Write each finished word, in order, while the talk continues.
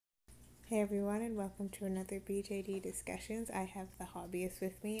Hey everyone, and welcome to another BJD Discussions. I have the hobbyist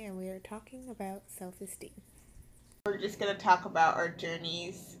with me, and we are talking about self-esteem. We're just going to talk about our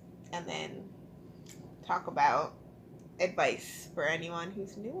journeys and then talk about advice for anyone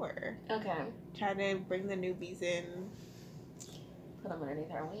who's newer. Okay. Try to bring the newbies in. Put them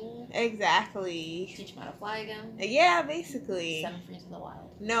underneath our wing. Exactly. Teach them how to fly again. Yeah, basically. Send them free to the wild.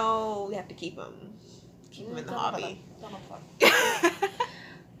 No, we have to keep them. Keep them in the hobby.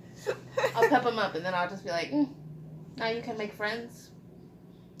 I'll pep them up and then I'll just be like, now you can make friends.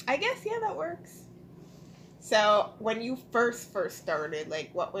 I guess, yeah, that works. So, when you first started,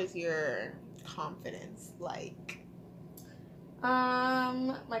 like, what was your confidence like?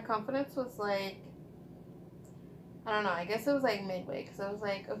 My confidence was like, I don't know, I guess it was like midway, because I was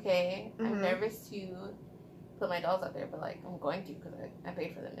like, okay, I'm nervous to put my dolls out there, but like, I'm going to, because I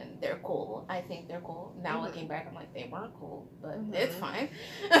paid for them, and they're cool. I think they're cool. Now looking back, I'm like, they weren't cool, but it's fine.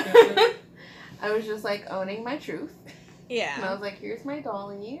 I was just like owning my truth. Yeah. And I was like, here's my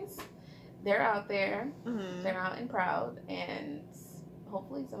dollies. They're out there. They're out and proud, and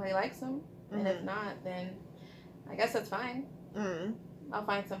hopefully somebody likes them. And if not, then I guess that's fine. I'll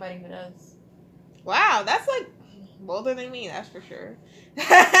find somebody who does. Wow, that's like bolder than me, that's for sure.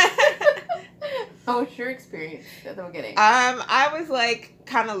 How was your experience at the beginning? I was like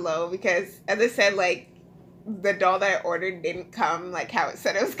kind of low because, as I said, like the doll that I ordered didn't come like how it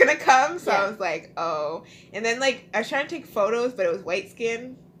said it was gonna come, so I was like, oh. And then like I was trying to take photos, but it was white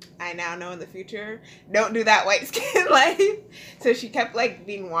skin. I now know in the future, don't do that white skin life. So she kept like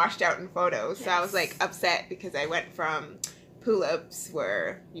being washed out in photos. So I was like upset because I went from pull-ups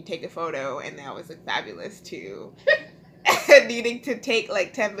where you take a photo and that was like fabulous to needing to take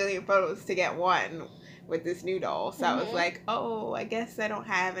like 10 billion photos to get one with this new doll. So I was like, oh, I guess I don't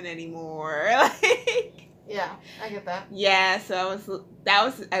have it anymore. Like, yeah, I get that. Yeah, so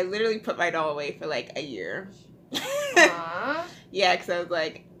I literally put my doll away for like a year. Aww. Yeah, because I was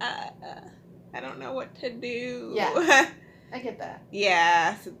like, I don't know what to do. Yeah, I get that.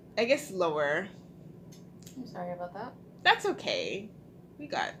 Yeah, so I guess lower. I'm sorry about that. That's okay. We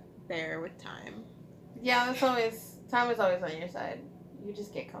got there with time. Yeah, time is always on your side. You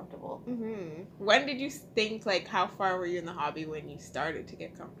just get comfortable. When did you think, like, how far were you in the hobby when you started to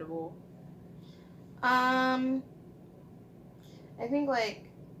get comfortable? I think like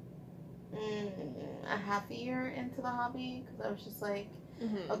a half a year into the hobby, because I was just like,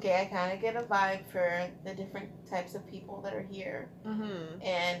 okay, I kind of get a vibe for the different types of people that are here,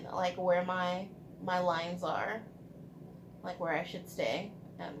 and like where my lines are, like where I should stay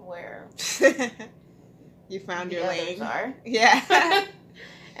and where you found the your others lane. are. Yeah.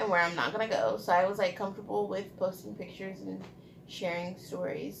 And where I'm not gonna go. So I was like comfortable with posting pictures and sharing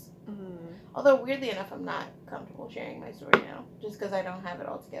stories. Although weirdly enough, I'm not comfortable sharing my story now, just because I don't have it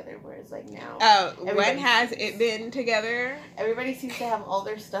all together. Whereas like now, when has it been together? Everybody seems to have all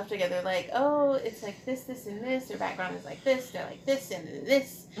their stuff together. Like, oh, it's like this, and this. Their background is like this. They're like this and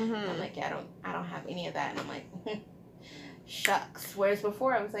this. And I'm like, yeah, I don't have any of that. And I'm like, shucks. Whereas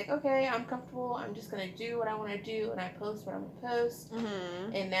before, I was like, okay, I'm comfortable. I'm just gonna do what I want to do, and I post what I'm gonna post.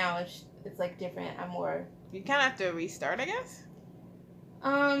 And now it's like different. I'm more. You kind of have to restart, I guess.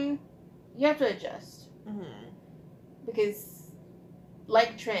 You have to adjust. Because,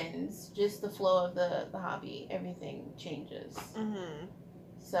 like trends, just the flow of the hobby, everything changes.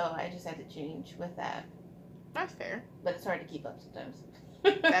 So I just had to change with that. That's fair. But it's hard to keep up sometimes.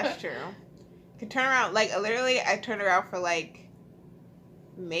 That's true. You can turn around, like, literally, I turned around for, like,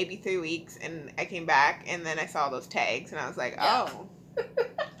 maybe 3 weeks, and I came back, and then I saw those tags, and I was like, oh.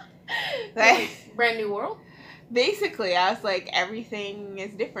 Like, brand new world? Basically, I was like, everything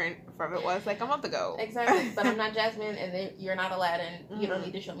is different from it was like a month ago. Exactly, but I'm not Jasmine, and you're not Aladdin. You don't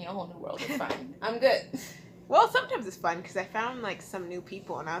need to show me a whole new world. It's fine. I'm good. Well, sometimes it's fun because I found like some new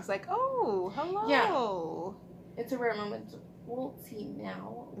people, and I was like, oh, hello. Yeah. It's a rare moment. We'll see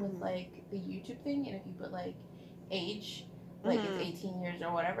now with like the YouTube thing, and if you put like age, like it's 18 years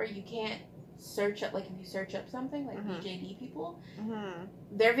or whatever, you can't search up, like if you search up something like BJD people,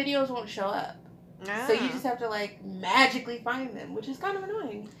 their videos won't show up. So you just have to like magically find them, which is kind of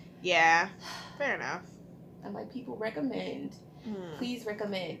annoying. Yeah, fair enough. I'm like, people recommend. Please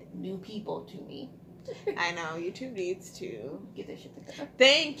recommend new people to me. I know, YouTube needs to get their shit together.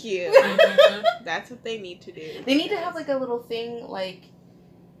 Thank you. That's what they need to do. They need to have like a little thing, like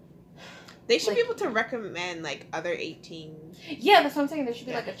they should be able to recommend like other 18. Yeah, that's what I'm saying. There should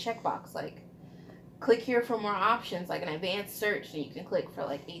be like a checkbox, like click here for more options, like an advanced search, and you can click for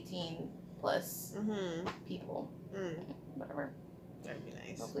like 18 plus people. Whatever. That'd be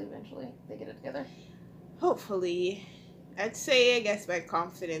nice. Hopefully eventually they get it together. Hopefully. I'd say, I guess, my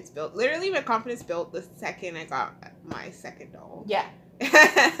confidence built. Literally, my confidence built the second I got my second doll. Yeah.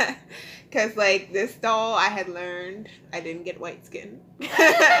 Because, like, this doll, I had learned I didn't get white skin.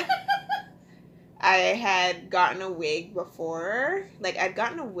 I had gotten a wig before. Like, I'd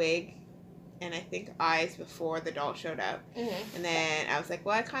gotten a wig and I think eyes before the doll showed up. Mm-hmm. And then I was like,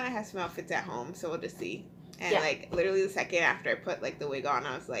 well, I kind of have some outfits at home, so we'll just see. And, Yeah. like, literally the second after I put, like, the wig on,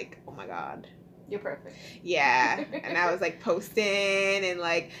 I was like, oh, my God. You're perfect. Yeah. And I was, like, posting and,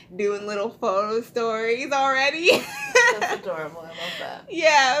 like, doing little photo stories already. That's adorable. I love that.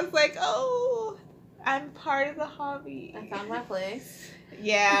 Yeah, I was like, oh, I'm part of the hobby. I found my place.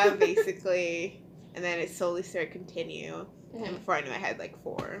 Yeah, basically. And then it slowly started to continue. Mm-hmm. And before I knew, I had, like,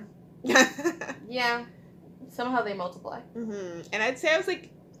 4. Yeah. Somehow they multiply. Mm-hmm. And I'd say I was, like,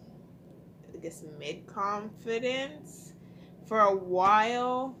 I guess mid-confidence for a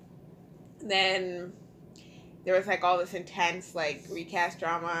while. Then there was, like, all this intense, like, recast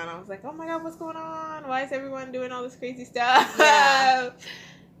drama, and I was like, oh my God, what's going on? Why is everyone doing all this crazy stuff? Yeah.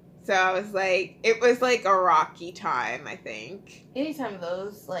 So I was like, it was, like, a rocky time, I think. Anytime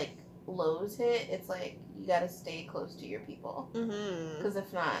those, like, lows hit, it's like you gotta stay close to your people. Mm-hmm. Because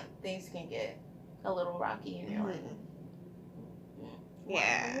if not, things can get a little rocky, and you're like,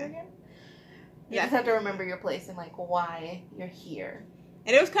 Yeah. You just have to remember your place and, like, why you're here.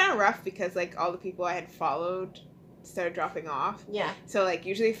 And it was kind of rough because, like, all the people I had followed started dropping off. Yeah. So, like,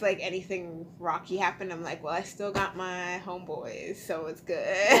 usually if, like, anything rocky happened, I'm like, well, I still got my homeboys, so it's good.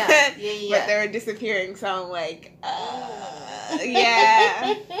 Yeah. Yeah. But they were disappearing, so I'm like,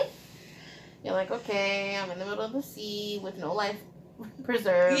 yeah. You're like, okay, I'm in the middle of the sea with no life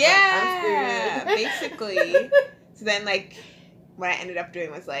preserve. Yeah, Like, I'm screwed. basically. So then, like, what I ended up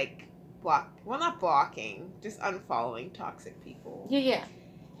doing was, like, not blocking, just unfollowing toxic people. Yeah.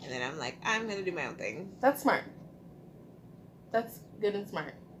 And then I'm like, I'm gonna do my own thing. That's smart. That's good and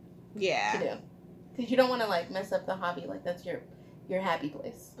smart Yeah. to do. Because you don't want to, like, mess up the hobby. Like, that's your happy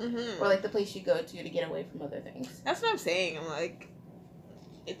place. Mm-hmm. Or, like, the place you go to get away from other things. That's what I'm saying. I'm like,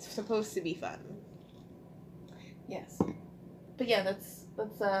 it's supposed to be fun. Yes. But yeah, that's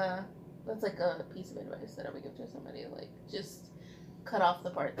like a piece of advice that I would give to somebody. Like, just cut off the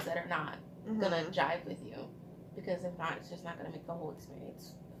parts that are not gonna jive with you, because if not, it's just not gonna make the whole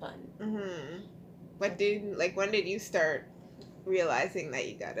experience fun. Mm-hmm. When did you start realizing that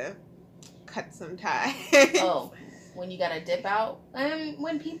you gotta cut some ties? Oh, when you gotta dip out.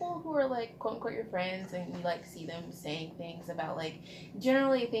 When people who are, like, quote unquote your friends, and you, like, see them saying things about, like,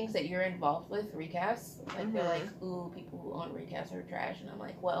 generally things that you're involved with, recasts, like, they're like, ooh, people who own recasts are trash, and I'm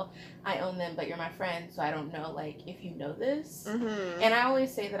like, well, I own them, but you're my friend, so I don't know, like, if you know this. Mm-hmm. And I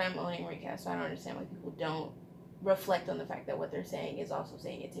always say that I'm owning recasts, so I don't understand why people don't reflect on the fact that what they're saying is also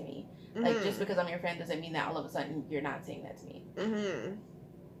saying it to me. Like, just because I'm your friend doesn't mean that all of a sudden you're not saying that to me. Mm-hmm.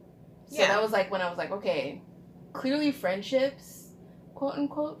 So Yeah. that was, like, when I was like, okay, clearly friendships, quote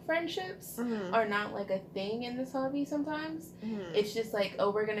unquote friendships, are not, like, a thing in this hobby sometimes. Mm-hmm. It's just like,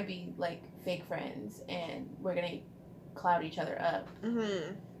 oh, we're gonna be, like, fake friends and we're gonna cloud each other up.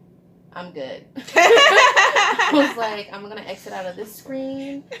 Mm-hmm. I'm good. I was like, I'm gonna exit out of this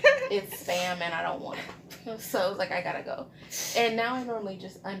screen. It's spam and I don't want it. So I was like, I gotta go. And now I normally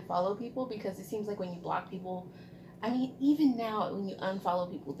just unfollow people, because it seems like when you block people, I mean, even now when you unfollow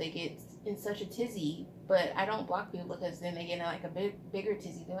people, they get in such a tizzy. But I don't block people, because then they get in, like, a bigger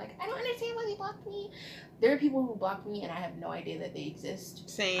tizzy. They're like, I don't understand why they blocked me. There are people who block me and I have no idea that they exist.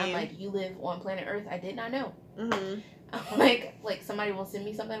 Same. I'm like, you live on planet Earth. I did not know. Mm-hmm. Like somebody will send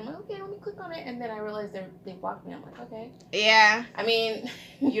me something. I'm like, okay, let me click on it, and then I realize they blocked me. I'm like, okay. Yeah. I mean,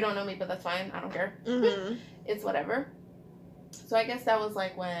 you don't know me, but that's fine. I don't care. Mm-hmm. It's whatever. So I guess that was,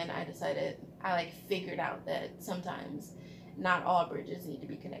 like, when I decided, I, like, figured out that sometimes not all bridges need to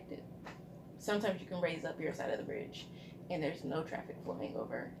be connected. Sometimes you can raise up your side of the bridge and there's no traffic flowing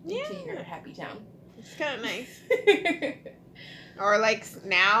over into your happy town. It's kind of nice. Or, like,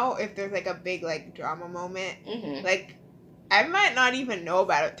 now, if there's, like, a big, like, drama moment, Mm-hmm. like, I might not even know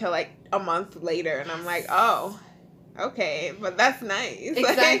about it till, like, a month later, and I'm like, oh, okay, but that's nice.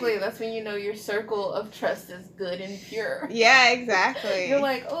 Exactly. That's when you know your circle of trust is good and pure. Yeah, exactly. You're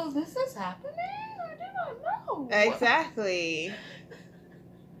like, oh, this is happening? I did not know. Exactly.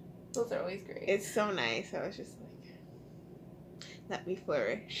 Those are always great. It's so nice. I was just like, let me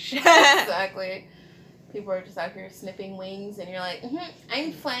flourish. Exactly. People are just out here snipping wings, and you're like,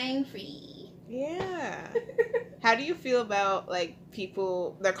 I'm flying free. Yeah. How do you feel about, like,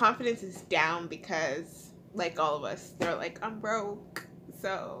 people, their confidence is down because, like, all of us, they're like, I'm broke,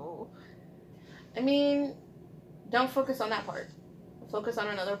 so. I mean, don't focus on that part. Focus on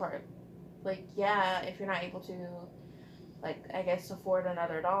another part. Like, yeah, if you're not able to like, I guess, afford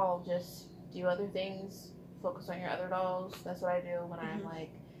another doll, just do other things, focus on your other dolls. That's what I do when I'm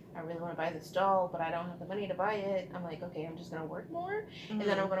like, I really want to buy this doll, but I don't have the money to buy it. I'm like, okay, I'm just going to work more, and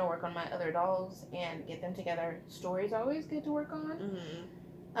then I'm going to work on my other dolls and get them together. Stories always good to work on.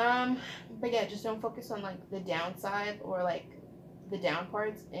 But yeah, just don't focus on, like, the downside or, like, the down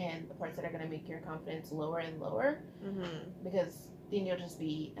parts and the parts that are going to make your confidence lower and lower, because then you'll just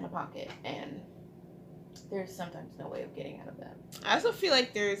be in a pocket, and there's sometimes no way of getting out of that. I also feel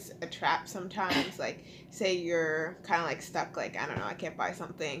like there's a trap sometimes, like, say you're kind of, like, stuck, like, I don't know, I can't buy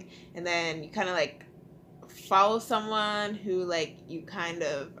something, and then you kind of, like, follow someone who, like, you kind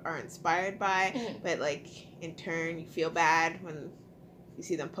of are inspired by, but, like, in turn, you feel bad when you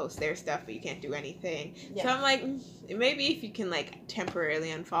see them post their stuff, but you can't do anything. Yeah. So I'm like, maybe if you can, like, temporarily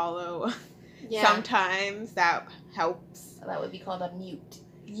unfollow, sometimes that helps. That would be called a mute.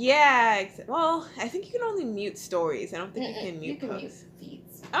 Yeah, well, I think you can only mute stories. I don't think you can mute posts. Mute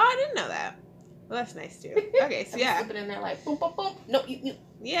feeds. Oh, I didn't know that. Well, that's nice too. Okay, so yeah. Slip it in there like boom, boom, boom. No, mute.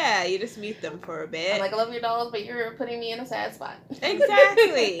 Yeah, you just mute them for a bit. I'm like, I love your dolls, but you're putting me in a sad spot.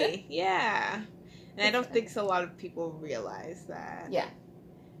 Exactly. Yeah. And I don't think a lot of people realize that. Yeah.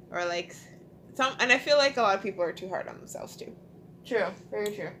 Or like and I feel like a lot of people are too hard on themselves too. True.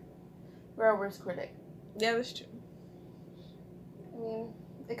 Very true. We're our worst critic. Yeah, that's true. I mean,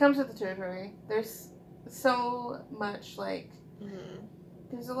 it comes with the territory. There's so much, like,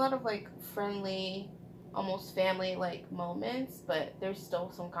 there's a lot of, like, friendly, almost family-like moments, but there's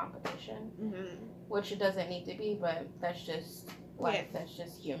still some competition, which it doesn't need to be, but that's just life. Yeah. That's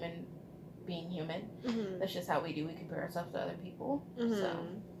just being human. That's just how we do. We compare ourselves to other people. So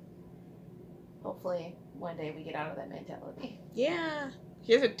hopefully one day we get out of that mentality. Yeah.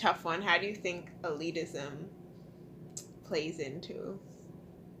 Here's a tough one. How do you think elitism plays into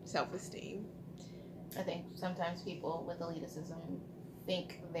self-esteem? I think sometimes people with elitism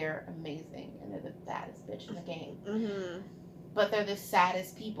think they're amazing and they're the baddest bitch in the game. But they're the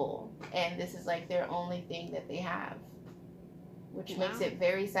saddest people, and this is like their only thing that they have, which makes it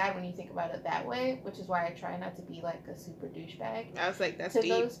very sad when you think about it that way, which is why I try not to be like a super douchebag. I was like, that's to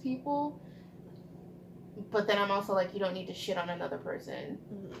deep. Those people. But then I'm also like, you don't need to shit on another person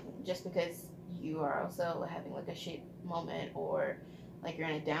just because you are also having like a shit moment, or like you're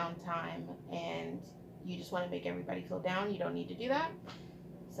in a downtime and you just want to make everybody feel down. You don't need to do that.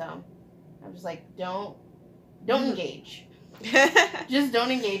 So I'm just like, don't engage. Just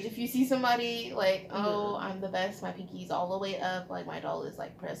don't engage. If you see somebody like, oh, I'm the best, my pinky's all the way up, like my doll is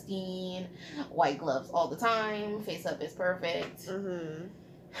like pristine, white gloves all the time, face up is perfect.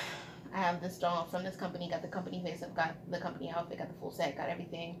 I have this doll from this company, got the company face up, got the company outfit, got the full set, got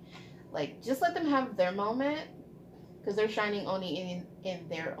everything. Like, just let them have their moment, because they're shining only in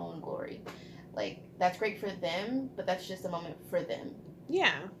their own glory. Like, that's great for them, but that's just a moment for them.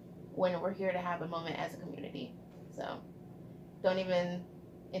 Yeah. When we're here to have a moment as a community. So, don't even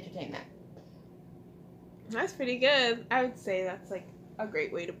entertain that. That's pretty good. I would say that's, like, a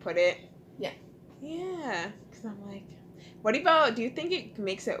great way to put it. Yeah. Yeah. Because I'm like, what about, do you think it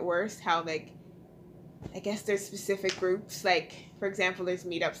makes it worse how, like, I guess there's specific groups, like, for example, there's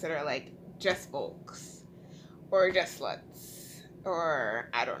meetups that are, like, just folks, or just sluts, or,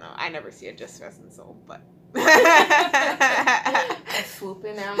 I don't know, I never see a just Pheasant Soul, but. I swoop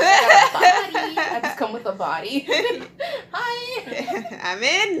in there, I'm like, I got a body. I just come with a body. Hi. I'm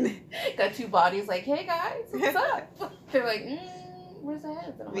in. Got two bodies, like, hey guys, what's up? They're like, where's the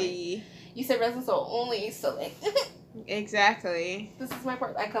heads? And I'm like, you said Resin Soul only, so like. Exactly. This is my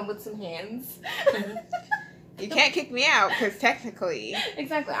part. I come with some hands. You can't kick me out, because technically.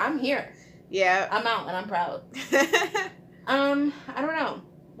 Exactly. I'm here. Yeah. I'm out and I'm proud. I don't know.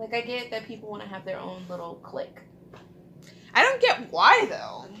 Like, I get that people want to have their own little clique. I don't get why,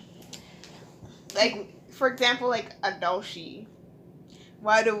 though. Like, for example, like, a dolshi.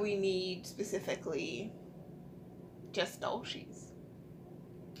 Why do we need specifically just dolshis?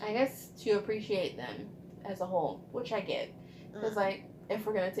 I guess to appreciate them as a whole, which I get. Because, like, if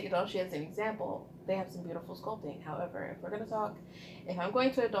we're going to take a dolshi as an example, they have some beautiful sculpting. However, if we're going to talk, if I'm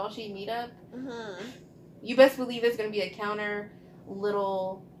going to a dolshi meetup, you best believe there's going to be a counter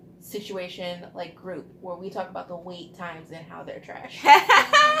little situation, like, group where we talk about the wait times and how they're trash.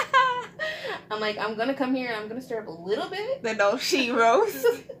 I'm like, I'm going to come here and I'm going to stir up a little bit. The dolshi roast.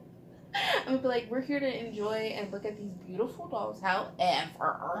 I'm going to be like, we're here to enjoy and look at these beautiful dolls.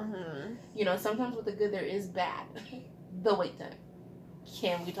 However, you know, sometimes with the good there is bad. The wait time.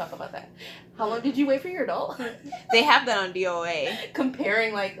 Can we talk about that? How long did you wait for your doll? They have that on DOA.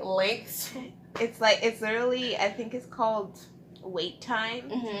 Comparing, like, lengths. It's like, it's literally, I think it's called wait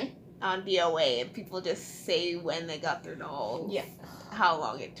time. on BOA and people just say when they got their dolls. Yeah. How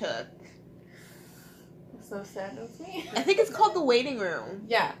long it took. So sad of me. I think it's called the waiting room.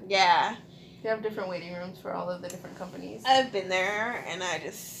 Yeah. Yeah. They have different waiting rooms for all of the different companies. I've been there and I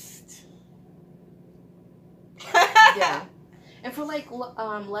just... Yeah. And for like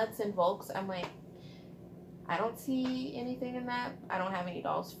Let's and Volks, I'm like, I don't see anything in that. I don't have any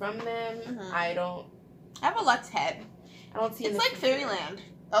dolls from them. Mhm. I don't I have a Lutz head. I don't see It's in the like future. Fairyland.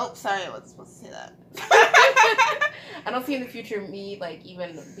 Oh, sorry, I wasn't supposed to say that. I don't see in the future me like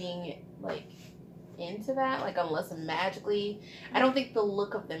even being like into that, like unless magically. I don't think the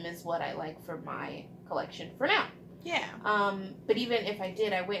look of them is what I like for my collection for now. Yeah. But even if I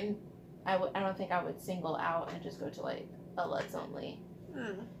did, I wouldn't. I don't think I would single out and just go to like a Let's only,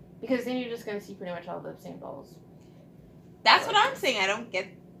 because then you're just gonna see pretty much all the same dolls. That's what I'm saying. I don't get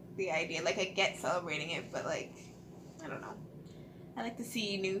the idea. Like, I get celebrating it, but like, I don't know. I like to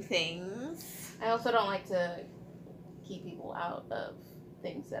see new things. I also don't like to keep people out of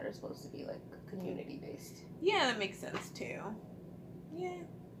things that are supposed to be like community based. Yeah, that makes sense too. Yeah.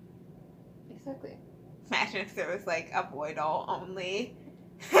 Exactly. Imagine if there was like a boy doll only.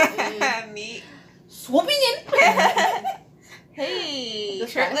 Neat. Swooping in. Hey, Disguise.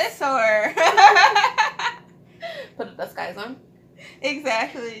 shirtless or? Put a disguise on.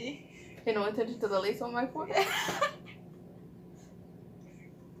 Exactly. Pay no attention to the lace on my forehead.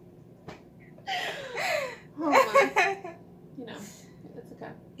 Oh my. You know, it's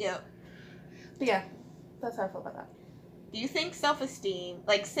okay. Yep. But yeah, that's how I feel about that. Do you think self-esteem,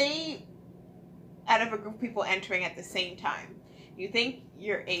 like say out of a group of people entering at the same time, do you think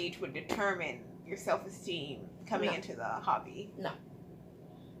your age would determine your self-esteem coming No. into the hobby?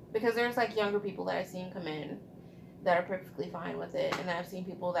 Because there's like younger people that I've seen come in that are perfectly fine with it, and then I've seen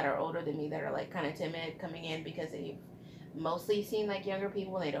people that are older than me that are like kind of timid coming in because they've mostly seen like younger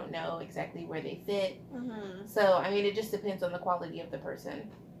people and they don't know exactly where they fit. Mm-hmm. So I mean, it just depends on the quality of the person,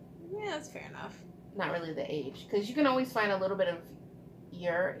 Yeah, that's fair enough. not really the age, because you can always find a little bit of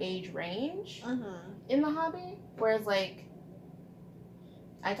your age range Mm-hmm. in the hobby, whereas like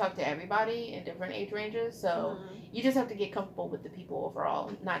I talk to everybody in different age ranges, so you just have to get comfortable with the people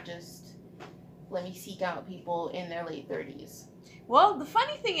overall, not just let me seek out people in their late 30s. Well, the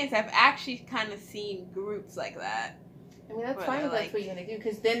funny thing is I've actually kind of seen groups like that. I mean, that's Where fine they're if that's like- what you're going to do,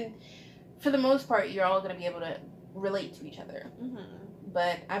 because then for the most part you're all going to be able to relate to each other. Mm-hmm.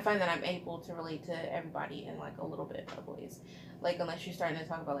 But I find that I'm able to relate to everybody in like a little bit of ways. Like unless you're starting to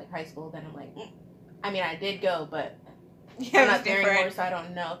talk about like high school, then I'm like, I mean, I did go, but Yeah, I'm it's not there anymore, different. so I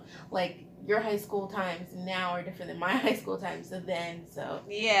don't know. Like your high school times now are different than my high school times then, so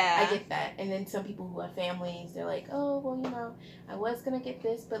Yeah. I get that. And then some people who have families, they're like, oh, well, you know, I was gonna get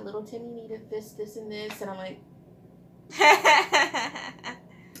this, but little Timmy needed this, this, and this, and I'm like,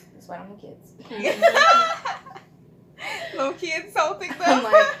 that's why I don't have kids. Low key insulting them. I'm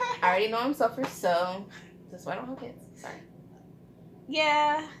like, I already know I'm selfish, so that's why I don't have kids. Sorry.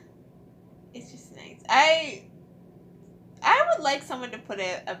 Yeah, it's just nice. I would like someone to put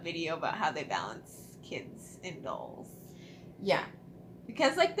a video about how they balance kids and dolls, Yeah.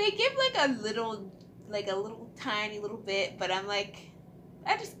 because like they give like a little tiny little bit, but I'm like,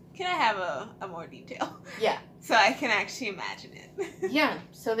 can I have a more detail? Yeah. So I can actually imagine it. Yeah.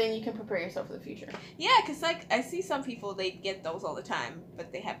 So then you can prepare yourself for the future. Yeah, because like I see some people, they get those all the time,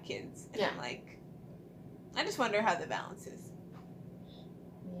 but they have kids, and Yeah. I'm like, I just wonder how the balance is.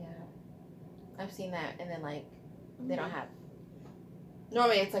 Yeah. I've seen that, and then like they don't have.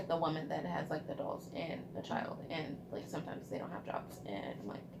 Normally, it's like the woman that has like the dolls and a child, and like sometimes they don't have jobs, and I'm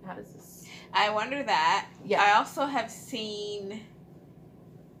like, how does this? I wonder that. Yeah. I also have seen,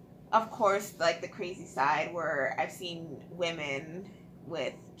 of course, like the crazy side where I've seen women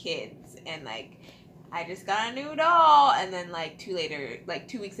with kids and like, I just got a new doll, and then like 2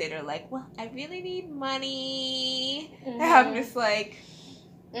 weeks later, like, well, I really need money. Mm-hmm. I'm just like,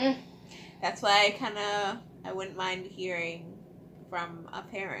 Mm. that's why I wouldn't mind hearing from a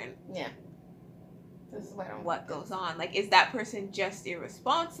parent Yeah. This is why I don't. what goes on. Like, is that person just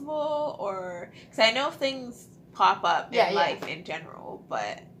irresponsible, or because I know things pop up in life in general,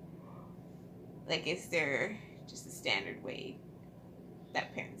 but like, is there just a standard way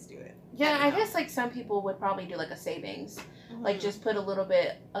that parents do it? Yeah, I I don't know. guess like some people would probably do like a savings, Mm-hmm. like just put a little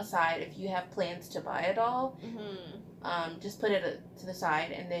bit aside if you have plans to buy a doll. Mm-hmm. Just put it to the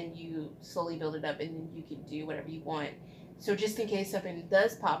side, and then you slowly build it up, and then you can do whatever you want. So just in case something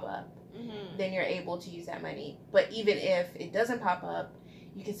does pop up, Mm-hmm. then you're able to use that money. But even if it doesn't pop up,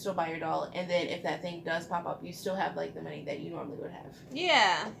 you can still buy your doll, and then if that thing does pop up, you still have like the money that you normally would have.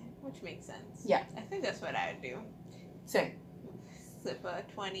 Yeah, which makes sense. Yeah. I think that's what I would do. Same. slip a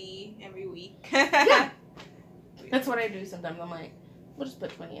 20 every week. Yeah. That's what I do sometimes. I'm like, we'll just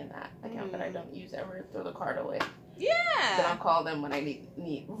put 20 in that account that I don't use ever. Throw the card away. Yeah. Then I'll call them when I really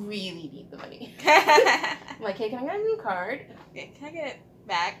need the money. I'm like, hey, can I get a new card? Yeah, can I get it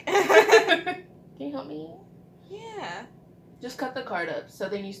back? Can you help me? Yeah. Just cut the card up. So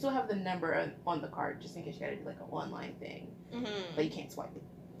then you still have the number on the card just in case you gotta do like a one-line thing. But you can't swipe it.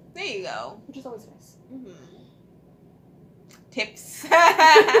 There you go. Which is always nice. Tips.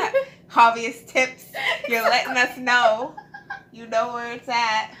 Hobbyist tips. You're letting us know. You know where it's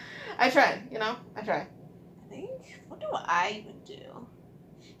at. I try, I try. I think, what do I even do?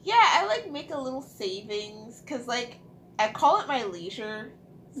 Yeah, I like make a little savings because like I call it my leisure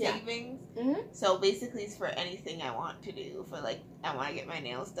savings. So basically it's for anything I want to do. For like I want to get my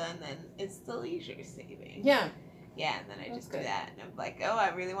nails done, then it's the leisure savings. Yeah. Yeah, and then I just do that. And I'm like, oh, I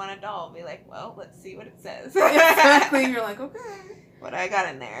really want a doll. I'll be like, well, let's see what it says. Exactly. You're like, okay. What I got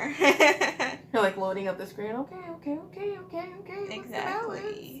in there. You're like loading up the screen. Okay.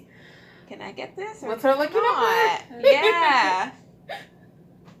 Exactly. Can I get this? Or what's her lucky not? number? Yeah.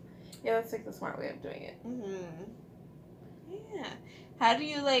 Yeah, that's like the smart way of doing it. Yeah. How do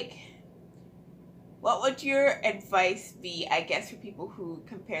you like? What would your advice be? I guess for people who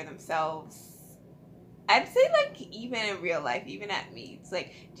compare themselves. I'd say like even in real life, even at meets,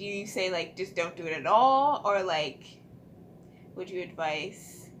 like, do you say like just don't do it at all, or like, would you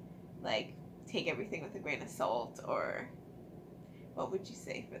advise like take everything with a grain of salt, or what would you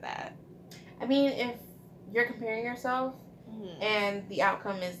say for that? I mean, if you're comparing yourself and the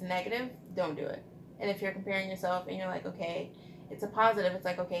outcome is negative, don't do it. And if you're comparing yourself and you're like, okay, it's a positive, it's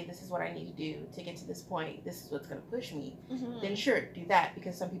like, okay, this is what I need to do to get to this point, this is what's going to push me, then sure, do that,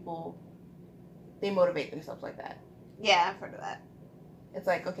 because some people, they motivate themselves like that. Yeah, I've heard of that. It's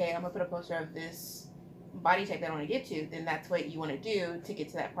like, okay, I'm going to put a poster of this body type that I want to get to, then that's what you want to do to get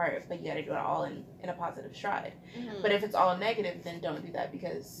to that part, but you got to do it all in a positive stride. But if it's all negative, then don't do that,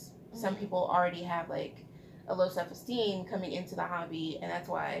 because some people already have like a low self-esteem coming into the hobby, and that's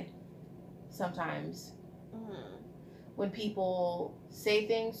why sometimes when people say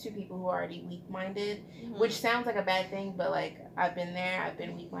things to people who are already weak-minded, which sounds like a bad thing, but like I've been there, I've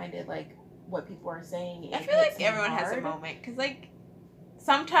been weak-minded, like what people are saying. I feel like everyone has a moment, because like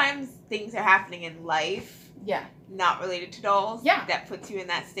sometimes things are happening in life, not related to dolls, that puts you in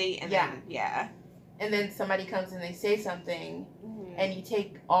that state, and and then somebody comes and they say something, and you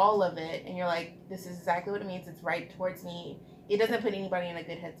take all of it, and you're like, this is exactly what it means, it's right towards me. It doesn't put anybody in a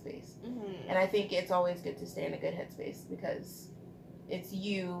good headspace. And I think it's always good to stay in a good headspace, because it's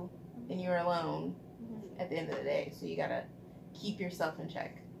you and you're alone at the end of the day, so you gotta keep yourself in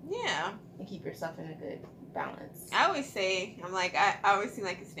check. Yeah. And keep yourself in a good balance. I always say, I'm like, I always seem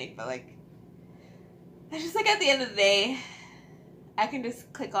like a snake, but like, I just like at the end of the day, I can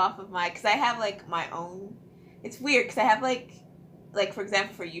just click off of because I have like my own, it's weird because I have like for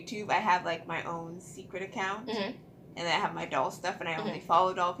example for YouTube, I have like my own secret account. And then I have my doll stuff, and I only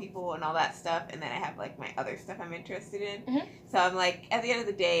follow doll people and all that stuff. And then I have, like, my other stuff I'm interested in. So I'm, like, at the end of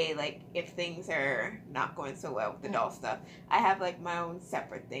the day, like, if things are not going so well with the doll stuff, I have, like, my own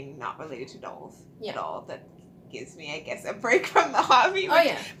separate thing not related to dolls at all that gives me, I guess, a break from the hobby.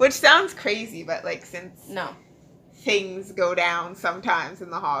 Which sounds crazy, but, like, since things go down sometimes in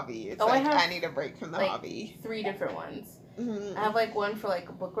the hobby, it's I need a break from the hobby. 3 different ones. I have like one for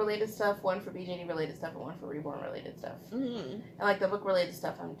like book related stuff, one for BJD related stuff, and one for reborn related stuff. And like the book related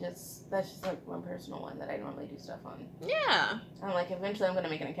stuff, that's just like one personal one that I normally do stuff on. Yeah. I'm like, eventually I'm gonna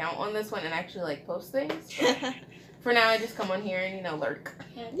make an account on this one and actually like post things. For now, I just come on here and lurk.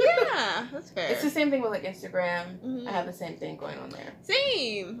 Yeah, that's fair. It's the same thing with like Instagram. I have the same thing going on there.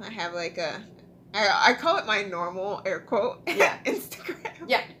 Same. I have like I call it my normal air quote. Instagram.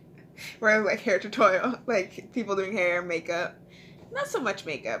 Yeah. Where I have, like, hair tutorial, like, people doing hair, makeup. Not so much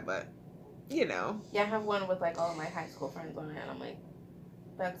makeup, but, you know. Yeah, I have one with, like, all of my high school friends on it, and I'm like,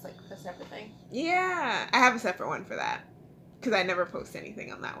 that's, like, a separate thing. Yeah, I have a separate one for that. Because I never post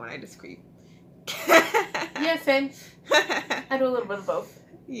anything on that one. I just creep. Yeah, same. I do a little bit of both.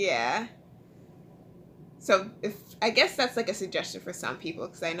 Yeah. So, I guess that's, like, a suggestion for some people,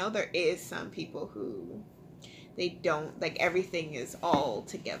 because I know there is some people who... They don't, like, everything is all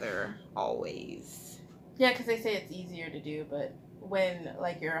together, always. Yeah, because they say it's easier to do, but when,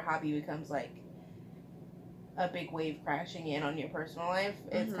 like, your hobby becomes, like, a big wave crashing in on your personal life,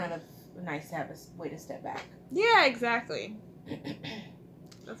 it's kind of nice to have a way to step back. Yeah, exactly.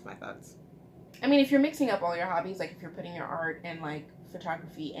 That's my thoughts. I mean, if you're mixing up all your hobbies, like, if you're putting your art and, like,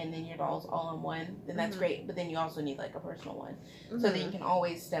 photography and then your dolls all in one, then that's great, but then you also need, like, a personal one. So that you can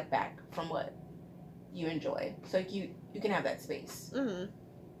always step back from what you enjoy. So you can have that space.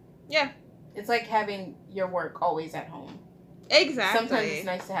 Yeah. It's like having your work always at home. Exactly. Sometimes it's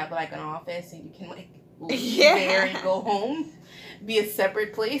nice to have like an office and you can like leave Yeah. there and go home, be a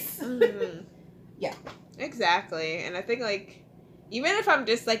separate place. Yeah. Exactly. And I think like even if I'm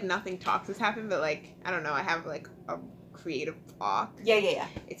just like nothing toxic has happened, but like I don't know, I have like a creative block. Yeah.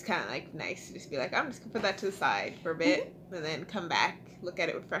 It's kind of like nice to just be like, I'm just gonna put that to the side for a bit and then come back, look at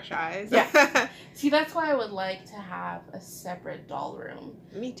it with fresh eyes. Yeah. See, that's why I would like to have a separate doll room.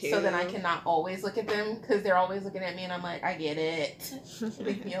 Me too. So then I cannot always look at them because they're always looking at me and I'm like, I get it.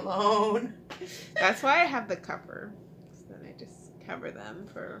 Leave me alone. That's why I have the cover. So then I just cover them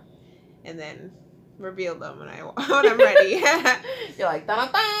and then reveal them when I'm ready. You're like,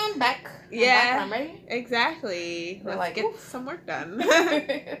 dun dun, back. Yeah. I'm ready. Exactly. We're Let's like, get oof. some work done.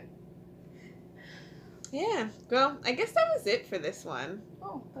 Yeah. Well, I guess that was it for this one.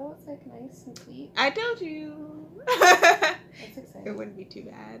 Oh, that was like nice and sweet. I told you. That's exciting. It wouldn't be too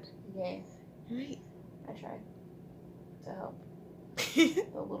bad. Yay. Right. I tried to help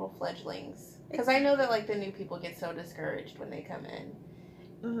the little fledglings. Because I know that like the new people get so discouraged when they come in.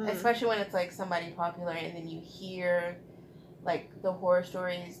 Especially when it's like somebody popular and then you hear like the horror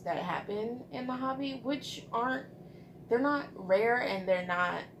stories that happen in the hobby, which they're not rare and they're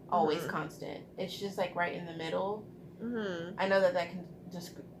not always constant. It's just like right in the middle. I know that can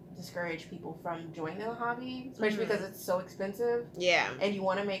discourage people from joining the hobby, especially because it's so expensive. Yeah. And you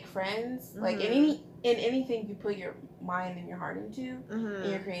want to make friends. Like in anything you put your mind and your heart into and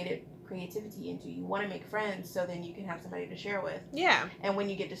your creativity into, you want to make friends so then you can have somebody to share with. Yeah. And when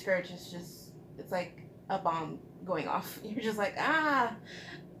you get discouraged, it's like a bomb going off. You're just like,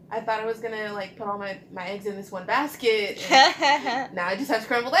 I thought I was gonna like put all my eggs in this one basket and now I just have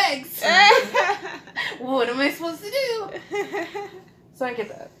scrambled eggs. What am I supposed to do? So I get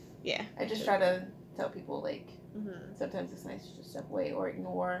that. Yeah. I just try to tell people like sometimes it's nice to just step away or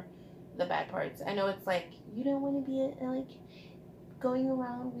ignore the bad parts. I know it's like you don't want to be like going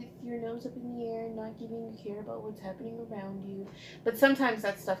around with your nose up in the air and not giving a care about what's happening around you. But sometimes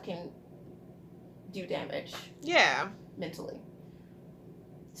that stuff can do damage. Yeah. Mentally.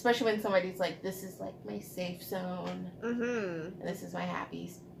 Especially when somebody's like, this is like my safe zone. And this is my happy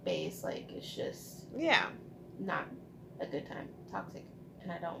space. Like, it's just not a good time. Toxic.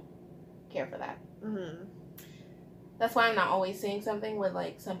 And I don't care for that. That's why I'm not always saying something when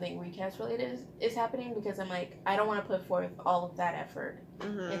like something recast related is happening, because I'm like, I don't want to put forth all of that effort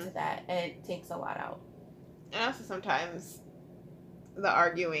into that, and it takes a lot out. And also sometimes the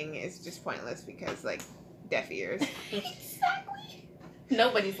arguing is just pointless because like deaf ears. Exactly.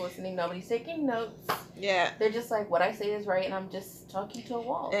 Nobody's listening. Nobody's taking notes. Yeah. They're just like, what I say is right, and I'm just talking to a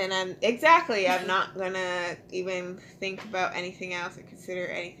wall. And I'm not gonna even think about anything else or consider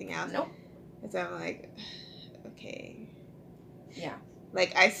anything else. Nope. Because I'm like, okay. Yeah.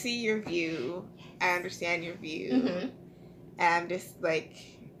 Like, I see your view. I understand your view. And I'm just, like,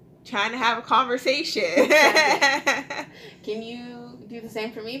 trying to have a conversation. Can you do the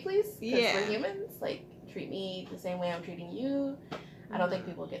same for me, please? Because we're humans. Like, treat me the same way I'm treating you. I don't think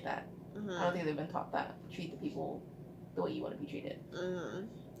people get that. I don't think they've been taught that. Treat the people the way you want to be treated.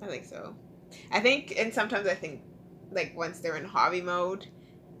 I think so. And sometimes I think, like, once they're in hobby mode,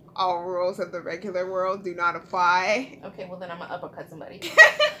 all rules of the regular world do not apply. Okay, well then I'm gonna uppercut somebody.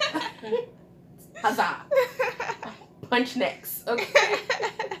 Huzzah! Punch necks. Okay.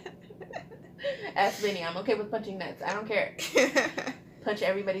 Ask Vinny, I'm okay with punching necks. I don't care. Punch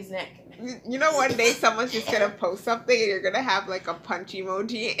everybody's neck. You know, one day someone's just gonna post something and you're gonna have like a punch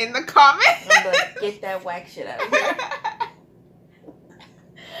emoji in the comments. I'm like, get that whack shit out of here.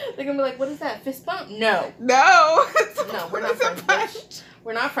 They're gonna be like, what is that? Fist bump? No. No. No, we're not friends, bitch.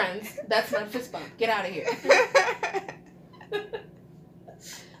 We're not friends. That's not a fist bump. Get out of here.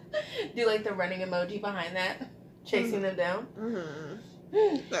 Do like the running emoji behind that, chasing them down.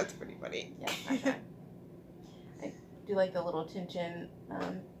 That's pretty funny. Yeah, I try. I do like the little chin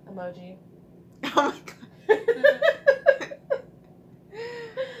emoji. Oh my god.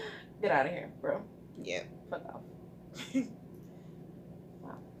 Get out of here, bro. Yep. Fuck off.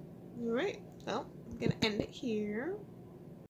 Wow. All right. Well, I'm gonna end it here.